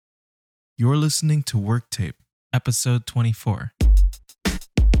You're listening to Work Tape, episode 24.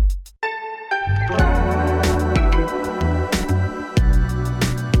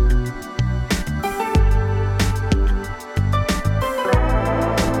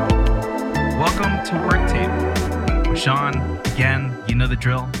 Welcome to Work Tape. Sean, again, you know the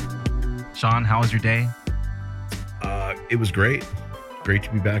drill. Sean, how was your day? It was great. Great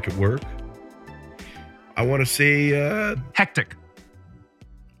to be back at work. I want to say Hectic.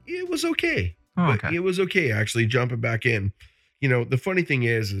 it was okay. Oh, But okay. it was okay, actually, jumping back in. You know, the funny thing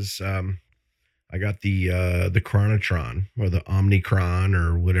is I got the Chronotron or the Omnicron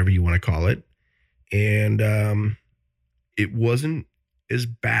or whatever you want to call it. And it wasn't as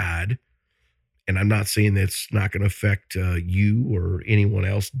bad. And I'm not saying that's not going to affect you or anyone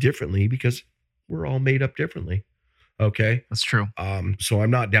else differently because we're all made up differently. Okay. That's true. So I'm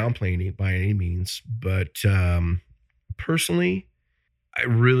not downplaying it by any means, but personally, I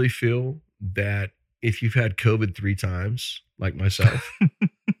really feel that if you've had COVID 3 times, like myself,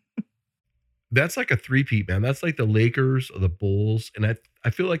 that's like a three-peat, man. That's like the Lakers or the Bulls. And I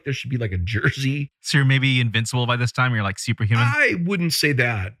feel like there should be like a jersey. So you're maybe invincible by this time? You're like superhuman? I wouldn't say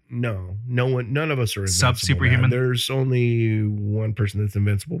that. No, none of us are invincible. Sub-superhuman? Man. There's only one person that's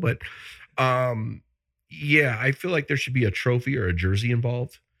invincible, but yeah, I feel like there should be a trophy or a jersey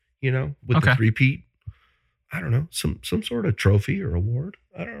involved, you know, with the three-peat. I don't know, some sort of trophy or award.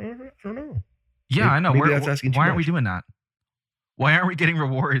 I don't know. Yeah, I know. Maybe that's asking too Why aren't we much. doing that? Why aren't we getting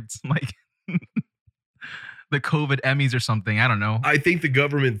rewards like the COVID Emmys or something? I don't know. I think the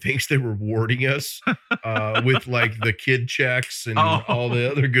government thinks they're rewarding us with like the kid checks and all the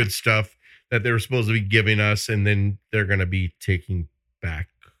other good stuff that they were supposed to be giving us, and then they're going to be taking back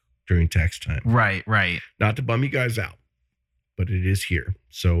during tax time. Right. Not to bum you guys out, but it is here.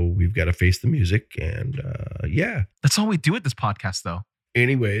 So we've got to face the music, and yeah. That's all we do at this podcast, though.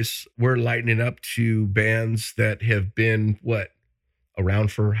 Anyways, we're lightening up to bands that have been,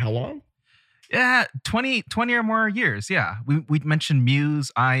 around for how long? Yeah, 20 or more years. Yeah. We mentioned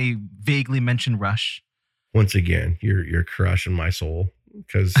Muse. I vaguely mentioned Rush. Once again, you're crushing my soul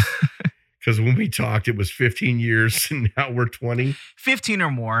because when we talked, it was 15 years and now we're 20. 15 or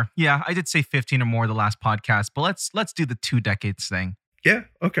more. Yeah, I did say 15 or more the last podcast, but let's do the 2 decades thing. Yeah,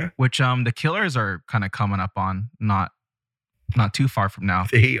 okay. Which the Killers are kind of coming up on, not too far from now.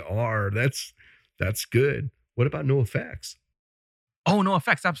 They are. That's good. What about NoFX? Oh,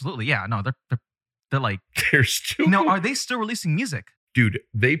 NoFX, absolutely. Yeah, no, they're like They're still no. Are they still releasing music? Dude,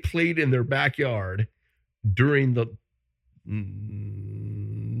 they played in their backyard during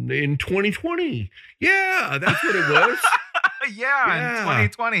in 2020. Yeah, that's what it was. Yeah, in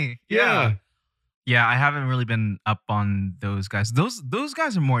 2020. Yeah. Yeah, I haven't really been up on those guys. Those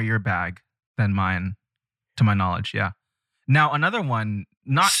guys are more your bag than mine, to my knowledge. Yeah. Now another one,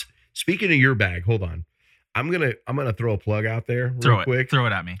 not Speaking of your bag, hold on. I'm gonna throw a plug out there real quick. Throw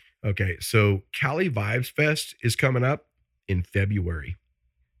it at me. Okay, so Cali Vibes Fest is coming up in February.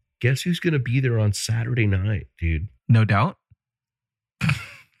 Guess who's gonna be there on Saturday night, dude? No doubt.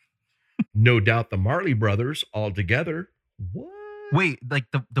 No doubt the Marley Brothers all together. What? Wait, like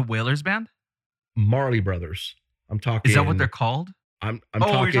the Wailers band? Marley Brothers. I'm talking. Is that what they're called? I'm You're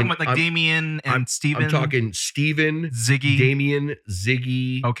talking. talking about like Damien and Steven? I'm talking Steven, Ziggy. Damien,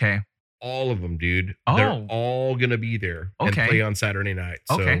 Ziggy. Okay. All of them, dude. Oh. They're all gonna be there and Okay. play on Saturday night.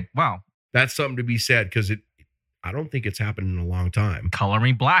 So Okay. Wow. that's something to be said because I don't think it's happened in a long time. Color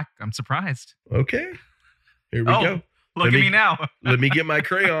me black. I'm surprised. Okay. Here we go. Look Let at me- me now. Let me get my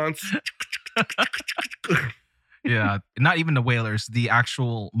crayons. Yeah. Not even the Wailers, the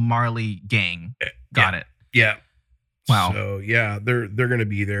actual Marley gang. Got it. Yeah. Wow. So yeah, they're gonna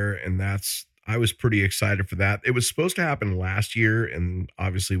be there, and I was pretty excited for that. It was supposed to happen last year, and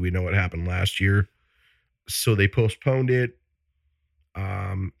obviously we know what happened last year. So they postponed it.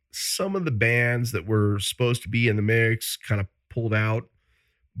 Some of the bands that were supposed to be in the mix kind of pulled out,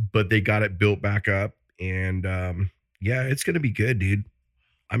 but they got it built back up. And yeah, it's gonna be good, dude.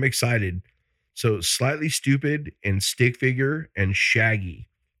 I'm excited. So Slightly Stupid and Stick Figure and Shaggy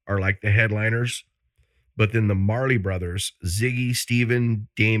are like the headliners. But then the Marley Brothers, Ziggy, Steven,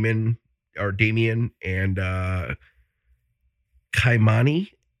 Damien, and Kaimani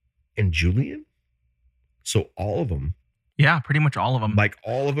and Julian. So all of them, Yeah, pretty much all of them. like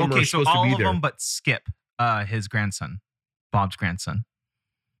all of them, okay, are so supposed to all be of there. them, but Skip, his grandson, Bob's grandson.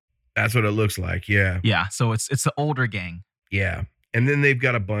 That's what it looks like. Yeah, Yeah, so it's the older gang. yeah. And then they've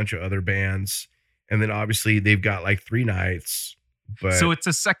got a bunch of other bands, and then obviously they've got like 3 nights. But So it's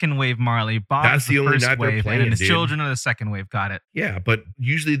a second wave Marley. Bob's That's the only first night they're wave, playing, and then his dude. children are the second wave. Got it. yeah, but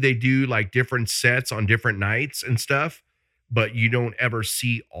usually they do like different sets on different nights and stuff. but you don't ever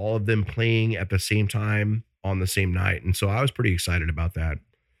see all of them playing at the same time on the same night. And so I was pretty excited about that.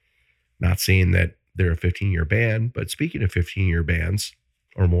 Not saying that they're a 15-year band, but speaking of 15-year bands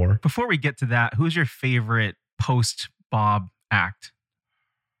or more. Before we get to that, who's your favorite post Bob act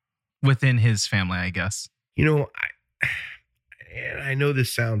within his family, I guess? You know, I know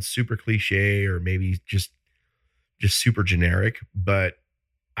this sounds super cliche or maybe just super generic, but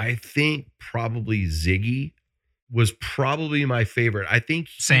I think probably Ziggy was probably my favorite. I think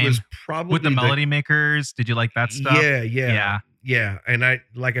he was probably with the Melody Makers. Did you like that stuff? Yeah. And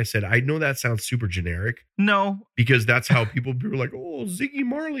like I said, I know that sounds super generic. No, because that's how people were like, oh, Ziggy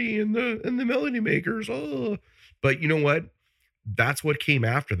Marley and the Melody Makers. Oh, but you know what? That's what came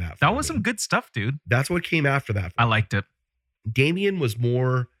after that. That was some good stuff, dude. That's what came after that. I liked it. Damien was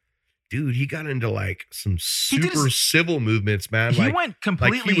more, dude. He got into like some super civil movements, man. He went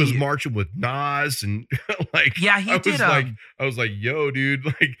completely. Like he was marching with Nas and like, yeah, he did. I was like, yo, dude,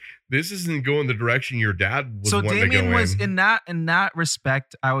 like this isn't going the direction your dad was. So Damien to go was in that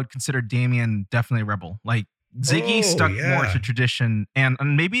respect, I would consider Damien definitely a rebel. Like Ziggy stuck more to tradition, and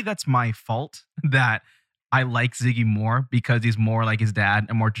maybe that's my fault that I like Ziggy more because he's more like his dad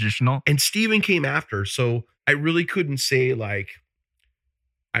and more traditional. And Steven came after, so I really couldn't say like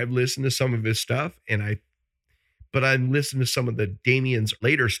I've listened to some of his stuff, but I've listened to some of the Damien's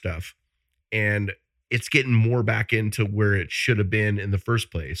later stuff, and it's getting more back into where it should have been in the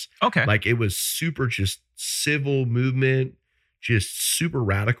first place. Okay, like it was super just civil movement, just super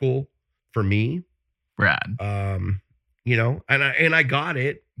radical for me. Rad. You know, and I got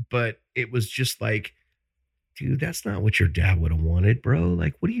it, but it was just like, dude, that's not what your dad would have wanted, bro.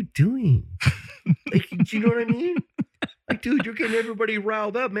 Like, what are you doing? Like, do you know what I mean? Like, dude, you're getting everybody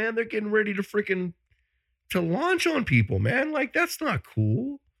riled up, man. They're getting ready to launch on people, man. Like, that's not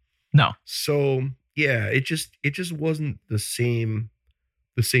cool. No. So yeah, it just wasn't the same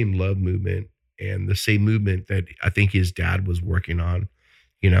love movement and the same movement that I think his dad was working on,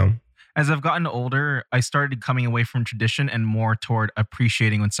 you know? As I've gotten older, I started coming away from tradition and more toward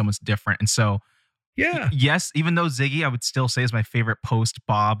appreciating when someone's different. And so, yeah, yes, even though Ziggy, I would still say is my favorite post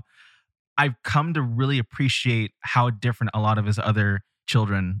Bob, I've come to really appreciate how different a lot of his other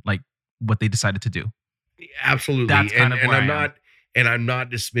children, like what they decided to do. Absolutely. That's kind of where I'm not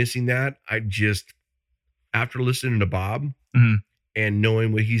dismissing that. I just, after listening to Bob and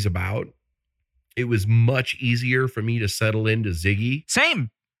knowing what he's about, it was much easier for me to settle into Ziggy.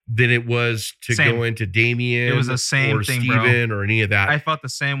 Same. Than it was to go into Damien. It was the same or thing, Steven bro. Or any of that. I felt the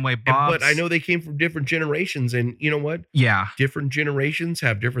same way, Bob. But I know they came from different generations, and you know what? Yeah, different generations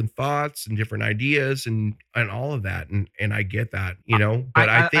have different thoughts and different ideas, and all of that, and I get that, you know. But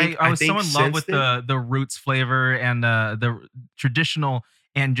I think I was so in love with the roots flavor and the traditional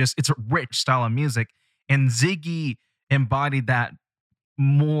and just it's a rich style of music, and Ziggy embodied that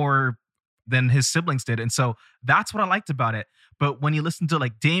more than his siblings did, and so that's what I liked about it. But when you listen to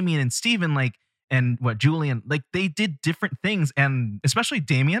like Damien and Steven, like, and what Julian, like they did different things. And especially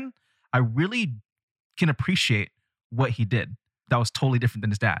Damien, I really can appreciate what he did. That was totally different than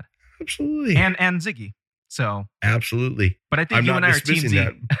his dad. Absolutely. And Ziggy. So. Absolutely. But I think you and I are Team Z.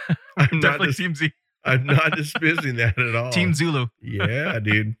 I'm definitely Team Z. I'm not dismissing that at all. Team Zulu. Yeah,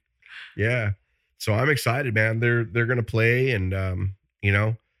 dude. Yeah. So I'm excited, man. They're going to play. And, you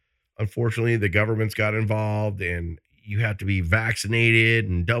know, unfortunately the government's got involved and you had to be vaccinated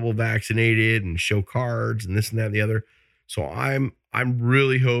and double vaccinated and show cards and this and that and the other. So I'm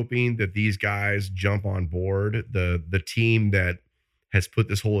really hoping that these guys jump on board, the team that has put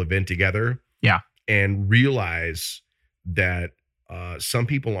this whole event together. Yeah. And realize that some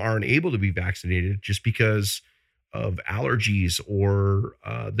people aren't able to be vaccinated just because of allergies or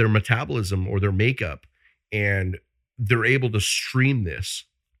their metabolism or their makeup. And they're able to stream this,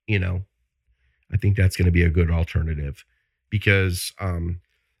 you know. I think that's going to be a good alternative because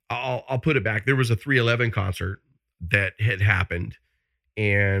I'll put it back. There was a 311 concert that had happened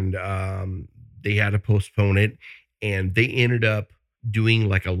and they had to postpone it and they ended up doing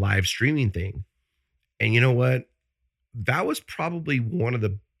like a live streaming thing. And you know what? That was probably one of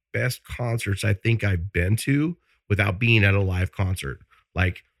the best concerts I think I've been to without being at a live concert.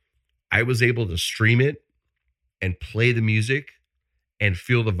 Like I was able to stream it and play the music and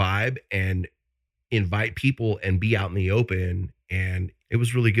feel the vibe and invite people and be out in the open. And it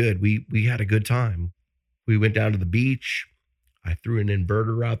was really good. We had a good time. We went down to the beach. I threw an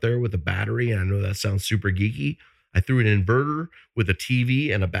inverter out there with a battery. And I know that sounds super geeky. I threw an inverter with a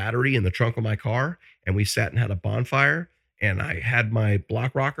TV and a battery in the trunk of my car. And we sat and had a bonfire and I had my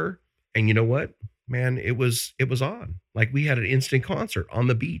block rocker. And you know what, man, it was on. Like we had an instant concert on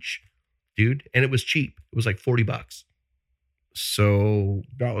the beach, dude. And it was cheap. It was like $40. So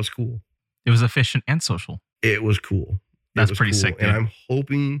that was cool. It was efficient and social. It was cool. That's pretty sick, And dude. I'm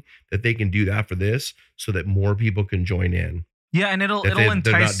hoping that they can do that for this so that more people can join in. Yeah, and it'll That they're not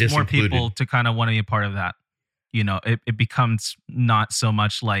entice more people disincluded. to kind of want to be a part of that. You know, it becomes not so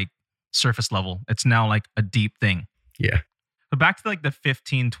much like surface level. It's now like a deep thing. Yeah. But back to like the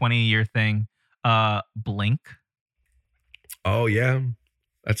 15, 20-year thing, Blink. Oh yeah.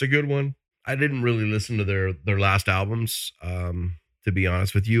 That's a good one. I didn't really listen to their last albums. To be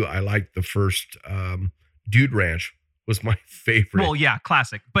honest with you, I liked the first Dude Ranch was my favorite. Well, yeah,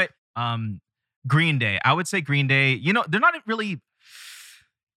 classic. But Green Day. I would say Green Day, you know, they're not really.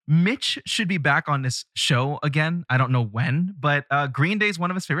 Mitch should be back on this show again. I don't know when, but Green Day is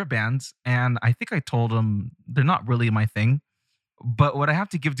one of his favorite bands. And I think I told him they're not really my thing. But what I have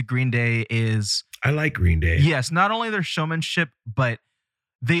to give to Green Day is, I like Green Day. yes, not only their showmanship, but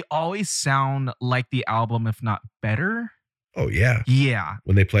they always sound like the album, if not better. Oh yeah. Yeah.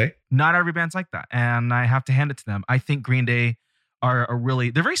 When they play. Not every band's like that. And I have to hand it to them. I think Green Day are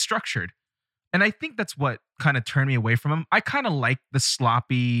they're very structured. And I think that's what kind of turned me away from them. I kind of like the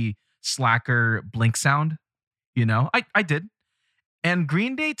sloppy, slacker Blink sound. You know, I did. And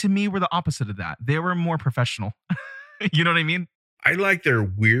Green Day to me were the opposite of that. They were more professional. You know what I mean? I like their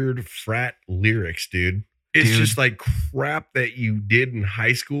weird frat lyrics, dude. It's Dude. just like crap that you did in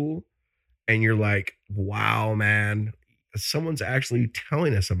high school. And you're like, wow, man, someone's actually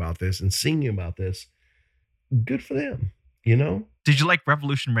telling us about this and singing about this. Good for them, you know? Did you like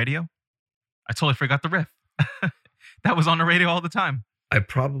Revolution Radio? I totally forgot the riff. That was on the radio all the time. I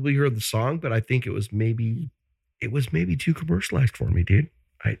probably heard the song, but I think it was maybe too commercialized for me, dude.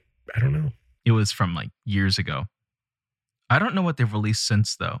 I don't know. It was from like years ago. I don't know what they've released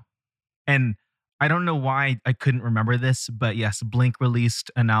since though. And I don't know why I couldn't remember this, but yes, Blink released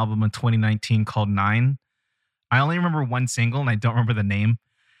an album in 2019 called 9. I only remember one single and I don't remember the name.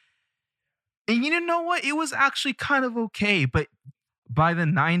 And you know what? It was actually kind of okay, but by the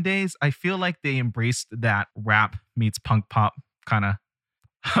 9 days, I feel like they embraced that rap meets punk pop kind of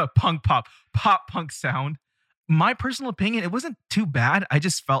pop punk sound. My personal opinion, it wasn't too bad. I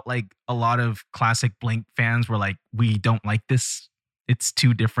just felt like a lot of classic Blink fans were like, we don't like this. It's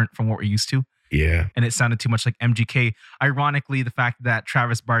too different from what we're used to. Yeah. And it sounded too much like MGK. Ironically, the fact that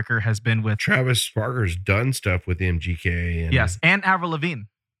Travis Barker has been with Travis Barker's done stuff with MGK. And, yes, and Avril Lavigne.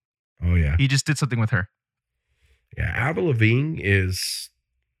 Oh yeah. He just did something with her. Yeah. Avril Lavigne is,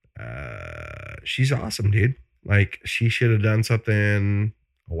 she's awesome, dude. Like she should have done something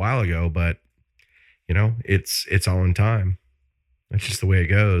a while ago, but you know, it's all in time. That's just the way it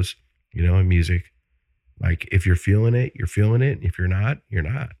goes, you know, in music. Like if you're feeling it, you're feeling it. If you're not, you're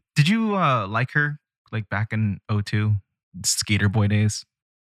not. Did you like her like back in 02, Skater Boy days?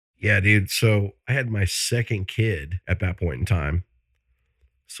 Yeah, dude. So I had my second kid at that point in time.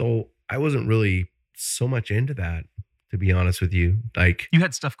 So I wasn't really so much into that, to be honest with you. Like, You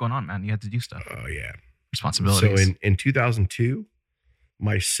had stuff going on, man. You had to do stuff. oh yeah. Responsibilities. So in 2002,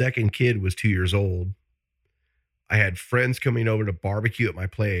 my second kid was 2 years old. I had friends coming over to barbecue at my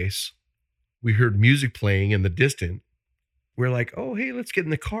place. We heard music playing in the distance. We're like, oh, hey, let's get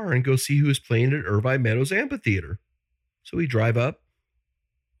in the car and go see who was playing at Irvine Meadows Amphitheater. So we drive up.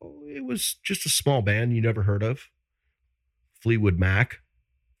 Oh, it was just a small band you never heard of. Fleetwood Mac.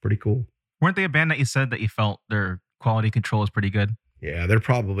 Pretty cool. Weren't they a band that you said that you felt their quality control was pretty good? Yeah, they're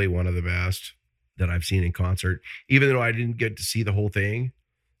probably one of the best that I've seen in concert. Even though I didn't get to see the whole thing,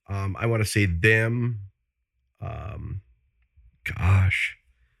 I want to say them.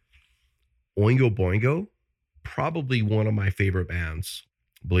 Oingo Boingo, probably one of my favorite bands,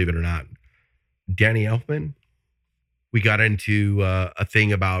 believe it or not. Danny Elfman. We got into a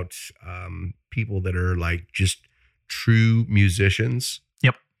thing about people that are like just true musicians.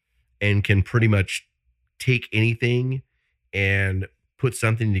 Yep. And can pretty much take anything and put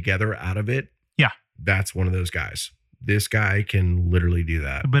something together out of it. Yeah. That's one of those guys. This guy can literally do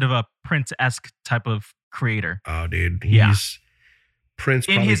that. A bit of a Prince-esque type of creator. Oh, dude. Yeah. Prince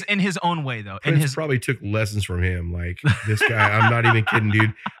In probably, his own way, though. Prince probably took lessons from him. Like this guy, I'm not even kidding,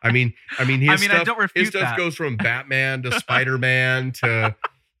 dude. I mean, his stuff, I don't refute his stuff that. goes from Batman to Spider-Man to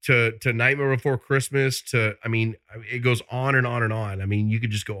Nightmare Before Christmas to, I mean, it goes on and on and on. I mean, you could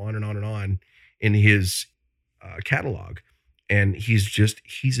just go on and on and on in his catalog. And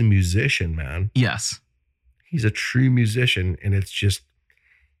he's a musician, man. Yes. He's a true musician. And it's just,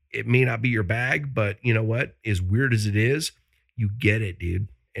 it may not be your bag, but you know what? As weird as it is, you get it, dude.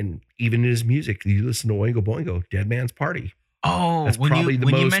 And even in his music, you listen to Oingo Boingo, Dead Man's Party. Oh, That's when probably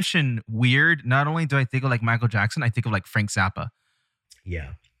you mention weird, not only do I think of like Michael Jackson, I think of like Frank Zappa.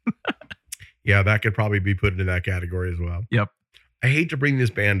 Yeah. Yeah, that could probably be put into that category as well. Yep. I hate to bring this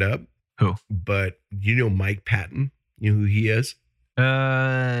band up. Who? But you know Mike Patton? You know who he is?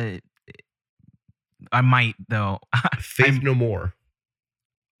 I might though. Faith No More.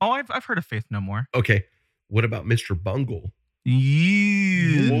 Oh, I've heard of Faith No More. Okay. What about Mr. Bungle?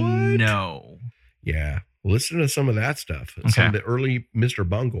 You What? know. Yeah. Listen to some of that stuff. Okay. Some of the early Mr.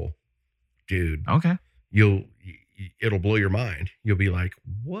 Bungle. Dude. Okay. It'll blow your mind. You'll be like,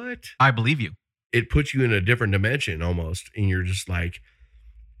 what? I believe you. It puts you in a different dimension almost. And you're just like,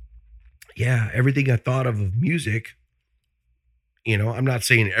 yeah, everything I thought of music, you know, I'm not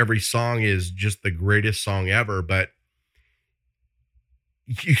saying every song is just the greatest song ever, but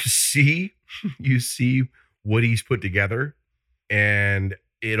you see what he's put together, and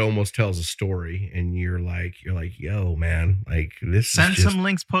it almost tells a story. And you're like, yo, man, like this Send is just, some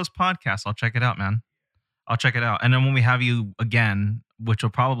links post podcast. I'll check it out, man. I'll check it out. And then when we have you again, which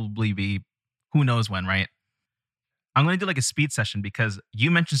will probably be who knows when, right? I'm going to do like a speed session because you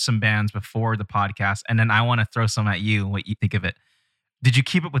mentioned some bands before the podcast, and then I want to throw some at you, what you think of it. Did you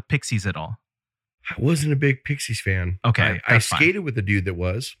keep up with Pixies at all? I wasn't a big Pixies fan. Okay, I that's fine. skated with a dude that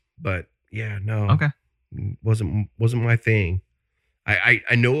was, but yeah, no. Okay. Wasn't my thing. I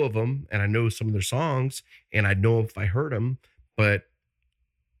know of them, and I know some of their songs, and I know if I heard them, but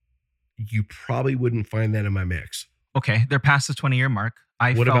you probably wouldn't find that in my mix. Okay, they're past the 20-year mark.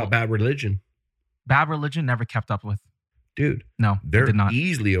 What about Bad Religion? Bad Religion never kept up with. Dude, no, they're did not.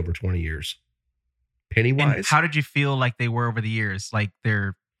 Easily over 20 years. Pennywise. And how did you feel like they were over the years? Like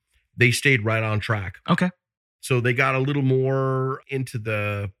they stayed right on track. Okay. So they got a little more into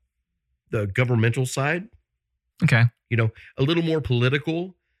the governmental side. Okay. You know, a little more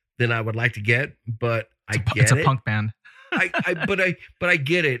political than I would like to get, but it's a punk band. But I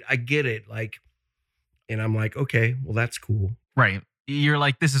get it. I get it. Like, and I'm like, okay, well, that's cool. Right. You're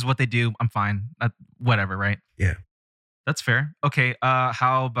like, this is what they do. I'm fine. Whatever, right? Yeah. That's fair. Okay.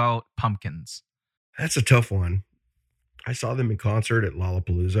 How about Pumpkins? That's a tough one. I saw them in concert at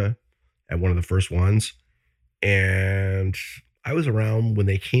Lollapalooza at one of the first ones. And I was around when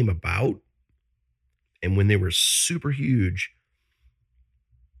they came about and when they were super huge.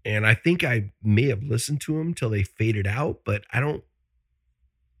 And I think I may have listened to them till they faded out, but I don't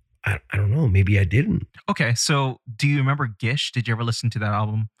know. Maybe I didn't. Okay. So do you remember Gish? Did you ever listen to that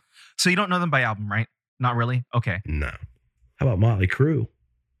album? So you don't know them by album, right? Not really? Okay. No. How about Motley Crue?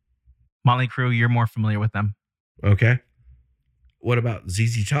 Motley Crue, you're more familiar with them. Okay. What about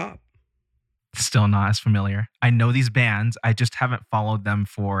ZZ Top? Still not as familiar. I know these bands. I just haven't followed them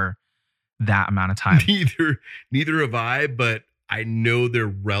for that amount of time. Neither have I, but I know they're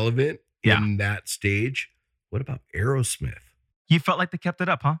relevant in that stage. What about Aerosmith? You felt like they kept it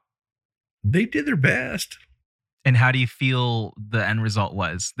up, huh? They did their best. And how do you feel the end result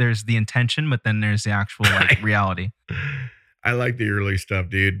was? There's the intention, but then there's the actual reality. I like the early stuff,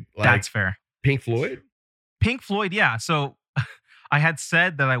 dude. Like, that's fair. Pink Floyd? Pink Floyd, yeah. So I had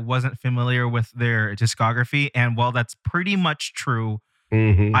said that I wasn't familiar with their discography. And while that's pretty much true,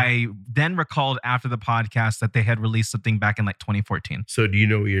 I then recalled after the podcast that they had released something back in like 2014. So do you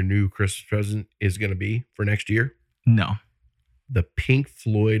know what your new Christmas present is going to be for next year? No. The Pink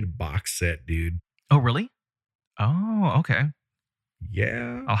Floyd box set, dude. Oh, really? Oh, okay.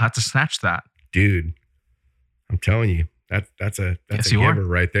 Yeah. I'll have to snatch that. Dude, I'm telling you, that's a giver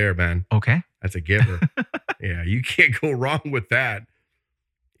right there, man. Okay. That's a giver. Yeah, you can't go wrong with that.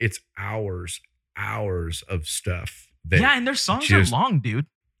 It's hours of stuff. And their songs are long, dude.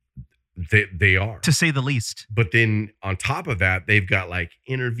 They are. To say the least. But then on top of that, they've got like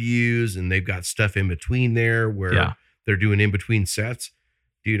interviews and they've got stuff in between there where they're doing in between sets.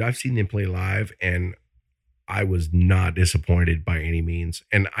 Dude, I've seen them play live and I was not disappointed by any means.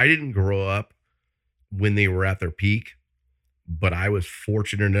 And I didn't grow up when they were at their peak, but I was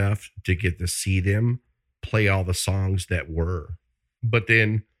fortunate enough to get to see them play all the songs that were. But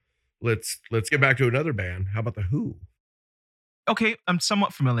then let's get back to another band. How about The Who? Okay, I'm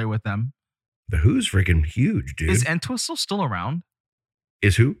somewhat familiar with them. The Who's freaking huge, dude. Is Entwistle still around?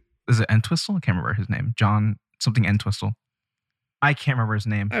 Is who? Is it Entwistle? I can't remember his name. John something Entwistle. I can't remember his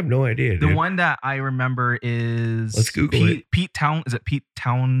name. I have no idea, dude. The one that I remember is Let's Google it. Is it Pete Townsend? Pete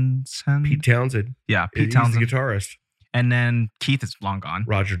Townsend. Yeah, Pete Townsend. He's the guitarist. And then Keith is long gone.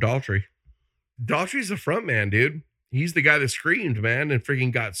 Roger Daltrey. Daltrey's the front man, dude. He's the guy that screamed, man, and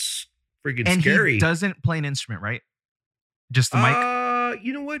freaking got freaking scary. And he doesn't play an instrument, right? Just the mic?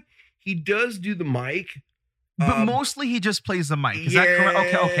 You know what? He does do the mic. But mostly he just plays the mic. Is that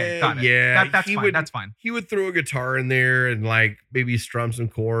correct? Okay, got it. Yeah. That's fine. That's fine. He would throw a guitar in there and like maybe strum some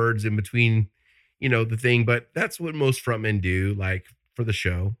chords in between, the thing. But that's what most frontmen do, like for the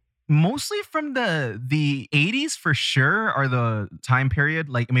show. mostly from the 80s for sure, or the time period,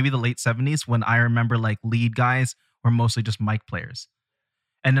 like maybe the late 70s, when I remember like lead guys were mostly just mic players.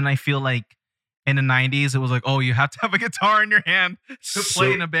 And then I feel like in the 90s, it was like, oh, you have to have a guitar in your hand to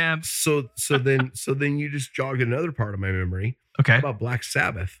play in a band. So then you just jogged another part of my memory. Okay. How about Black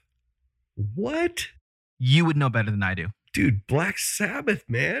Sabbath? What? You would know better than I do. Dude, Black Sabbath,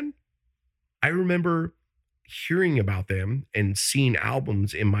 man. I remember hearing about them and seeing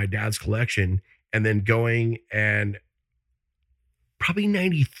albums in my dad's collection, and then going, and probably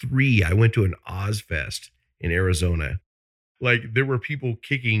 93, I went to an Ozfest in Arizona. Like, there were people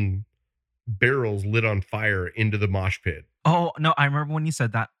kicking barrels lit on fire into the mosh pit. Oh, no, I remember when you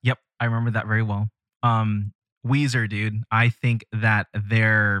said that. Yep, I remember that very well. Weezer, dude. I think that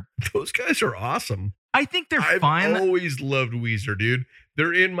Those guys are awesome. I think they're I've fun. always loved Weezer, dude.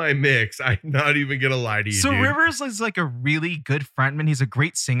 They're in my mix. I'm not even gonna lie to you. So dude. Rivers is like a really good frontman. He's a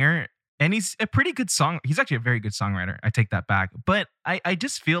great singer, and he's a pretty good song. He's actually a very good songwriter. I take that back. But I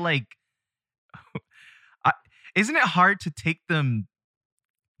just feel like, isn't it hard to take them?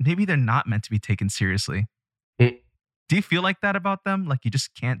 Maybe they're not meant to be taken seriously. Mm. Do you feel like that about them? Like you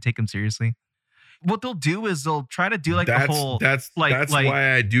just can't take them seriously? What they'll do is they'll try to do like that's, a whole. That's like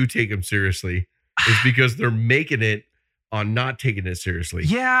why I do take them seriously. Is because they're making it on not taking it seriously.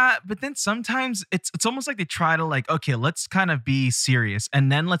 Yeah, but then sometimes it's almost like they try to like, okay, let's kind of be serious,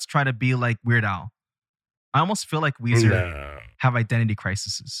 and then let's try to be like Weird Al. I almost feel like Weezer have identity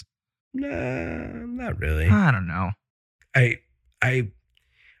crises. Nah, not really. I don't know.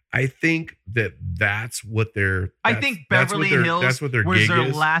 I think that's what they're. I think Beverly Hills that's what their was gig their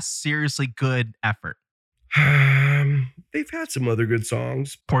is. last seriously good effort. They've had some other good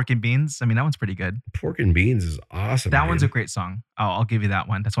songs. Pork and Beans. I mean, that one's pretty good. Pork and Beans is awesome. That man. one's a great song. I'll give you that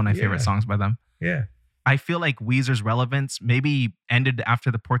one. That's one of my favorite songs by them. Yeah. I feel like Weezer's relevance maybe ended after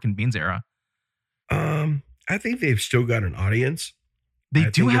the Pork and Beans era. I think they've still got an audience. They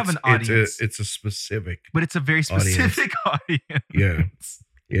do have an audience. It's a specific, but it's a very specific audience.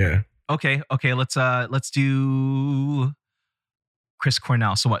 Yeah. Okay. Let's do Chris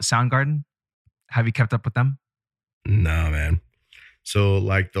Cornell. So what? Soundgarden? Have you kept up with them? No, man. So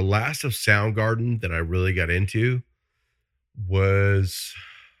like the last of Soundgarden that I really got into was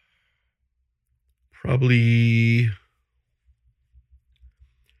probably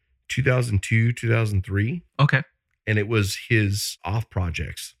 2002, 2003. Okay. And it was his off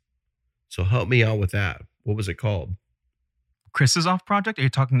projects. So help me out with that. What was it called? Chris's off project? Are you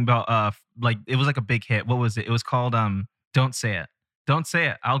talking about like it was like a big hit? What was it? It was called Don't Say It. Don't Say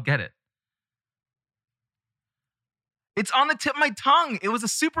It. I'll get it. It's on the tip of my tongue. It was a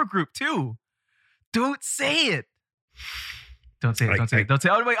super group too. Don't say it. Don't say it. Don't say it. Don't say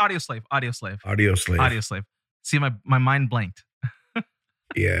it. Oh wait, Audio Slave. Audio Slave. Audio Slave. Audio Slave. See, my mind blanked.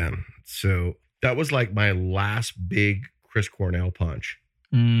 Yeah. So that was like my last big Chris Cornell punch.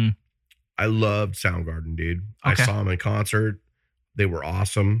 I loved Soundgarden, dude. Okay. I saw them in concert. They were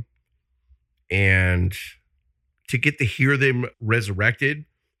awesome. And to get to hear them resurrected,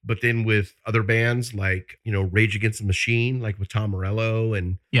 but then with other bands like, Rage Against the Machine, like with Tom Morello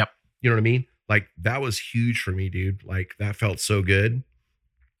and, yep. You know what I mean? Like that was huge for me, dude. Like that felt so good.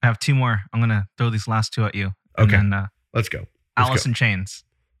 I have two more. I'm going to throw these last two at you. Okay. And then, let's go. Alice in Chains.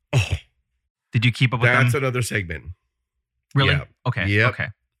 Oh, did you keep up with them? That's another segment. Really? Yeah. Okay. Yep. Okay.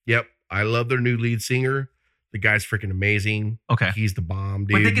 Yep. I love their new lead singer. The guy's freaking amazing. Okay. He's the bomb,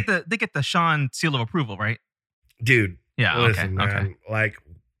 dude. But they get the Sean seal of approval, right? Dude. Yeah. Listen, okay. man. Like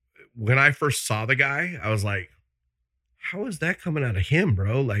when I first saw the guy, I was like, how is that coming out of him,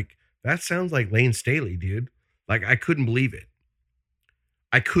 bro? Like that sounds like Lane Staley, dude. Like I couldn't believe it.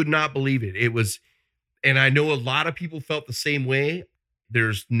 I could not believe it. It was, and I know a lot of people felt the same way.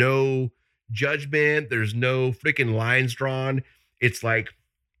 There's no judgment. There's no freaking lines drawn. It's like,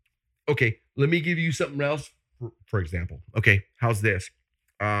 okay, let me give you something else. For example, okay, how's this?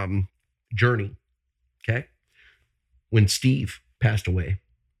 Journey. Okay. When Steve passed away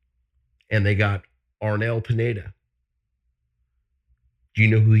and they got Arnel Pineda. Do you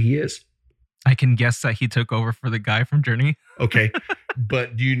know who he is? I can guess that he took over for the guy from Journey. Okay.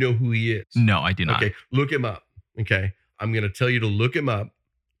 But do you know who he is? No, I do not. Okay. Look him up. Okay. I'm going to tell you to look him up.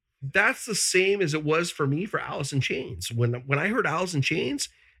 That's the same as it was for me for Alice in Chains. When I heard Alice in Chains,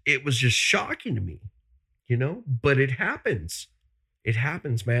 it was just shocking to me, but it happens. It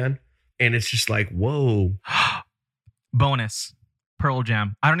happens, man. And it's just like, whoa. Bonus. Pearl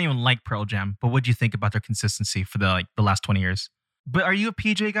Jam. I don't even like Pearl Jam, but what'd you think about their consistency for the last 20 years? But are you a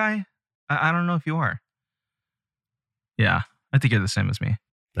PJ guy? I don't know if you are. Yeah, I think you're the same as me.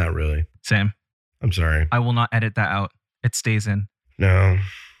 Not really. Same. I'm sorry. I will not edit that out. It stays in. No.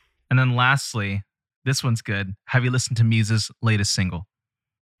 And then lastly, this one's good. Have you listened to Muse's latest single?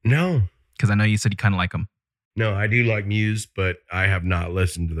 No. Because I know you said you kind of like them. No, I do like Muse, but I have not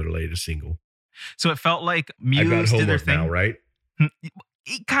listened to their latest single. So it felt like I got Muse did their homework thing. now, right?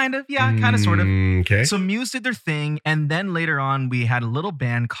 Kind of, yeah, kind of, sort of. Okay. So Muse did their thing, and then later on, we had a little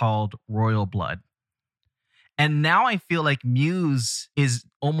band called Royal Blood. And now I feel like Muse is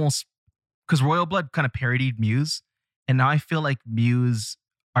almost, because Royal Blood kind of parodied Muse, and now I feel like Muse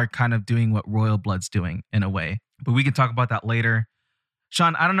are kind of doing what Royal Blood's doing in a way. But we can talk about that later.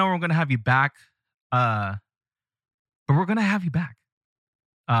 Sean, I don't know when we're going to have you back, but we're going to have you back.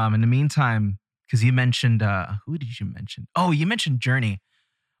 In the meantime, because you mentioned, who did you mention? Oh, you mentioned Journey.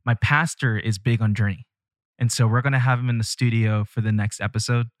 My pastor is big on Journey. And so we're going to have him in the studio for the next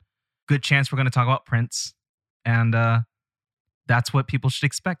episode. Good chance we're going to talk about Prince. And that's what people should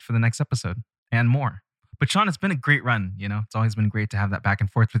expect for the next episode and more. But Sean, it's been a great run. You know, it's always been great to have that back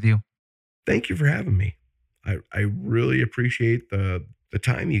and forth with you. Thank you for having me. I really appreciate the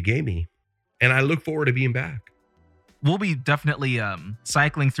time you gave me. And I look forward to being back. We'll be definitely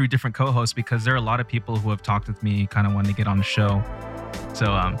cycling through different co-hosts because there are a lot of people who have talked with me kind of wanting to get on the show.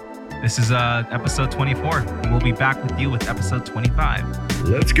 So this is episode 24. We'll be back with you with episode 25.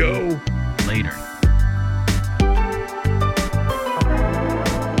 Let's go. Later.